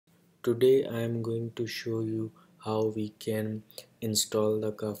Today I am going to show you how we can install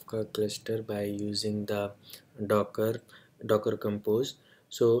the Kafka cluster by using the Docker Compose.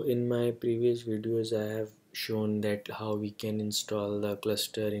 So in my previous videos I have shown that how we can install the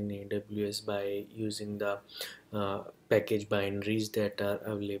cluster in AWS by using the package binaries that are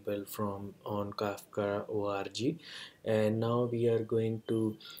available from on Kafka org, and now we are going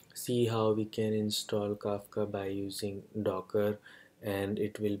to see how we can install Kafka by using Docker, and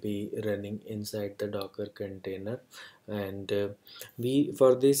it will be running inside the Docker container. And we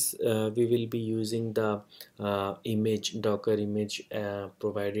for this we will be using the Docker image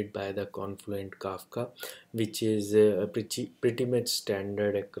provided by the Confluent Kafka, which is pretty much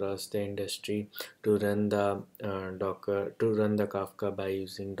standard across the industry to run the Kafka by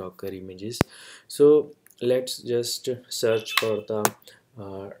using Docker images. So let's just search for the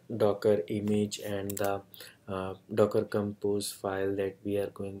Docker image and the Docker Compose file that we are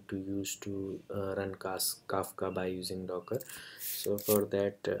going to use to run Kafka by using Docker. So for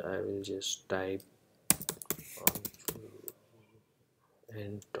that I will just type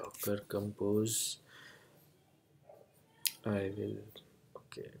and Docker Compose. I will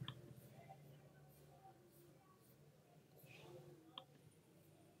okay.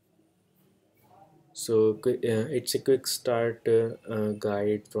 So it's a quick start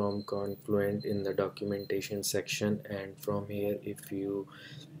guide from Confluent in the documentation section, and from here if you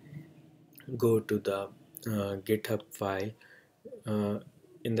go to the GitHub file, uh,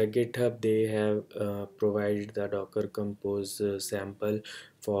 in the GitHub they have provided the Docker Compose sample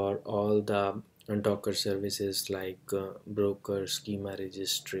for all the Docker services like broker, schema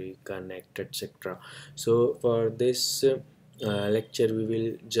registry, connect, etc. So for this lecture we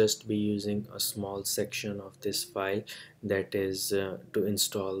will just be using a small section of this file, that is to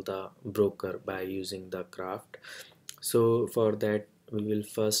install the broker by using the Kraft. So for that we will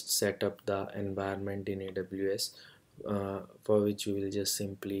first set up the environment in AWS, for which we will just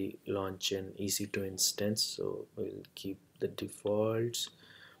simply launch an EC2 instance. So we'll keep the defaults,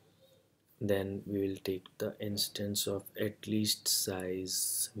 then we will take the instance of at least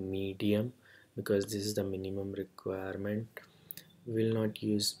size medium, because this is the minimum requirement. We will not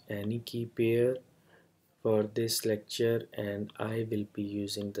use any key pair for this lecture, and I will be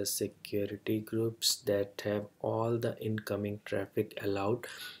using the security groups that have all the incoming traffic allowed,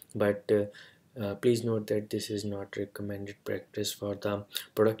 but please note that this is not recommended practice for the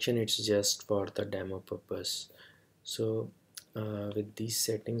production, it's just for the demo purpose. So with these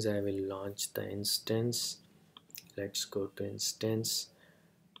settings I will launch the instance. Let's go to instance.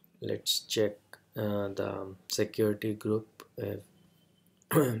 Let's check the security group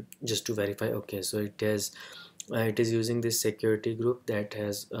just to verify. Okay, so it is using this security group that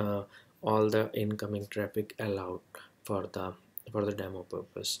has all the incoming traffic allowed for the demo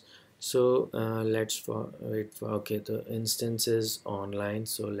purpose. So let's wait for, okay, the instance is online,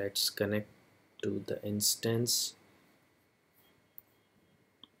 so let's connect to the instance.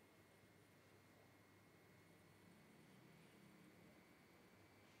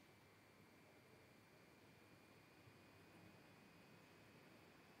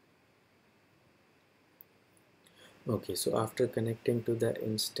 Okay, so after connecting to the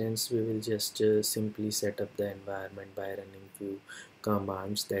instance we will just simply set up the environment by running few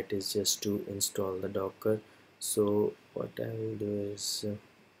commands, that is just to install the Docker. So what I will do is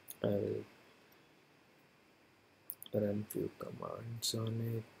I will run few commands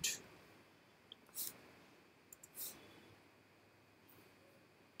on it.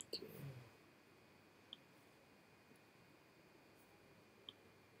 Okay.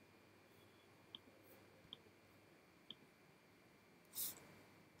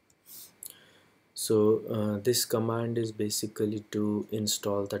 So this command is basically to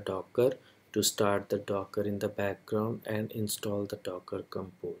install the Docker, to start the Docker in the background and install the Docker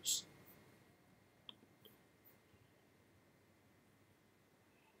Compose.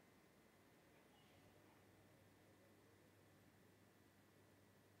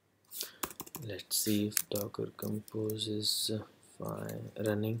 Let's see if Docker Compose is fine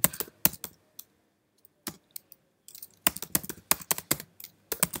running.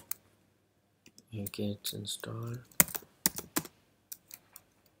 Okay, it's installed.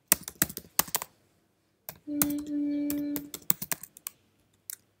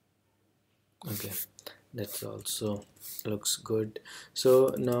 Okay, that also looks good.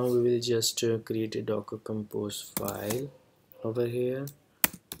 So now we will just create a Docker Compose file over here.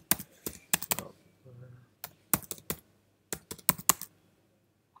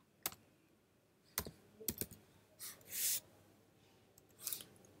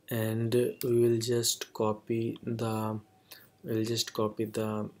 And we'll just copy the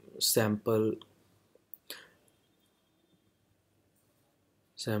sample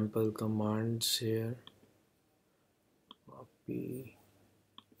commands here. Copy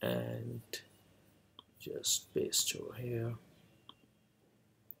and just paste over here.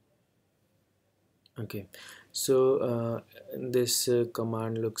 Okay, so this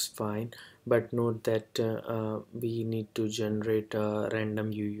command looks fine, but note that we need to generate a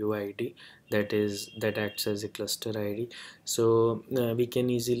random UUID that acts as a cluster ID. So we can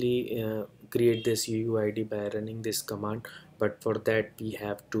easily create this UUID by running this command, but for that we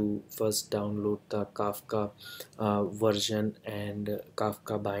have to first download the Kafka version and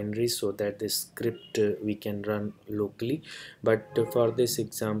Kafka binary, so that this script we can run locally. But for this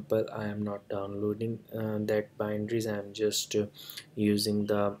example I am not downloading that binaries. I am just using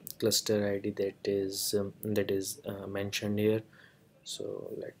the cluster ID that is mentioned here. So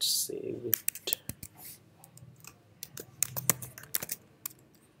let's save it.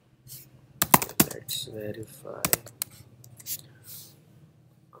 Let's verify.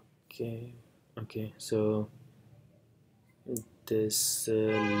 Okay, so this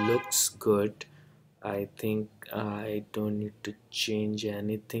looks good. I think I don't need to change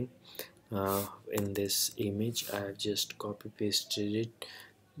anything in this image. I've just copy pasted it.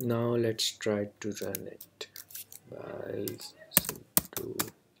 Now let's try to run it by sudo.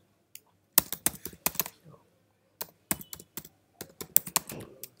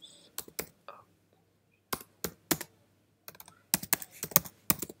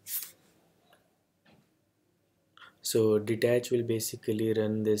 So detach will basically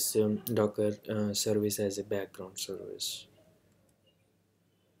run this Docker service as a background service.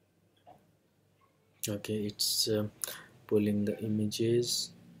 Okay, it's pulling the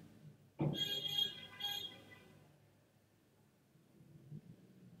images.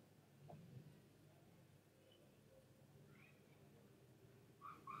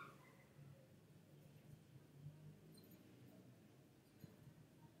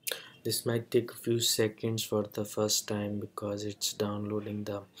 This might take a few seconds for the first time because it's downloading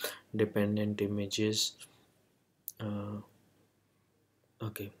the dependent images.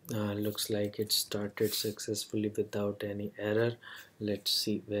 Okay, looks like it started successfully without any error. Let's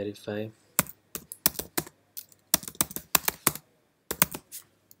see, verify.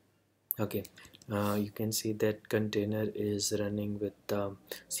 Okay, you can see that container is running with the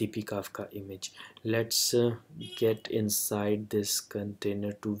CP Kafka image. Let's get inside this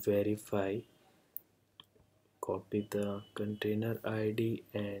container to verify. Copy the container ID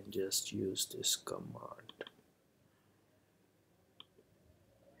and just use this command.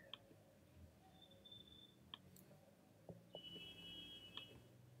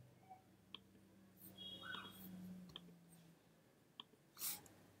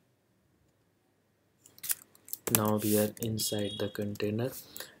 Now we are inside the container,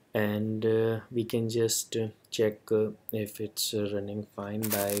 and we can just check if it's running fine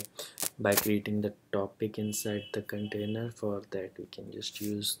by creating the topic inside the container. For that we can just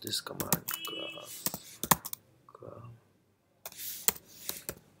use this command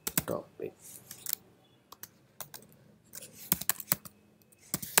topic.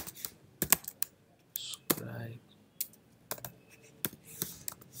 Scribe.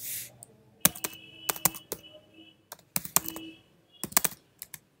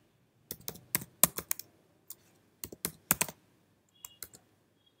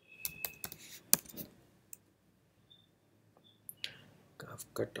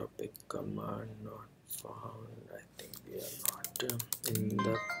 Kafka topic command not found. I think we are not in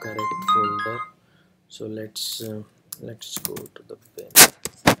the correct folder, so let's go to the bin.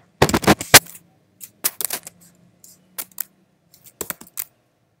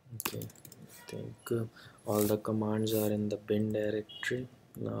 Okay, I think all the commands are in the bin directory.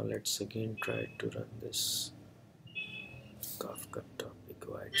 Now let's again try to run this Kafka topic.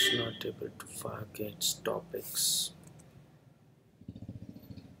 Why it's not able to find its topics?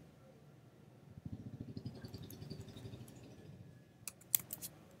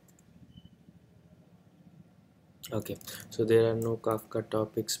 Okay, so there are no Kafka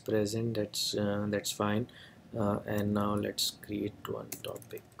topics present. That's fine. And now let's create one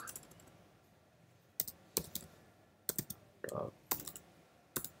topic.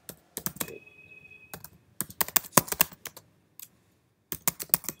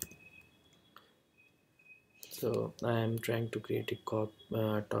 So I am trying to create a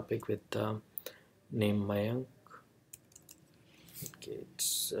topic with the name Mayank. Okay,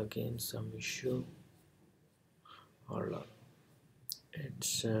 it's again some issue. Hold on.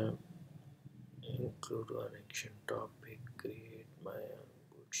 It's include one action topic. Create Mayank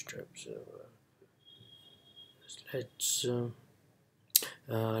bootstrap server. Let's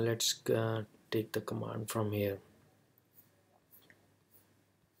Let's take the command from here.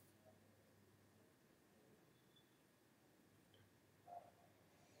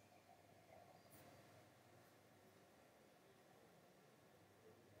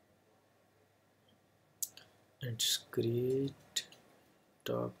 Let's create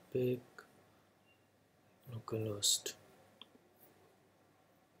topic localhost.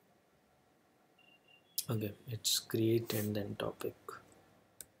 Okay, it's create and then topic.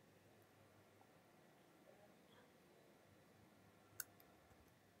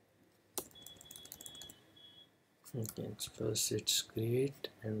 Okay, first it's create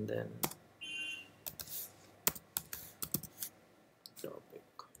and then topic.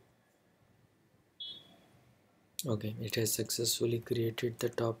 Okay, it has successfully created the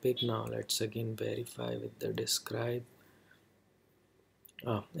topic. Now let's again verify with the describe.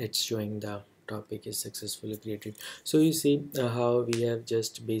 It's showing the topic is successfully created. So you see how we have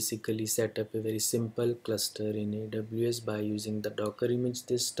just basically set up a very simple cluster in AWS by using the Docker image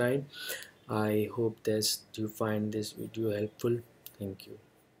this time. I hope that you find this video helpful. Thank you.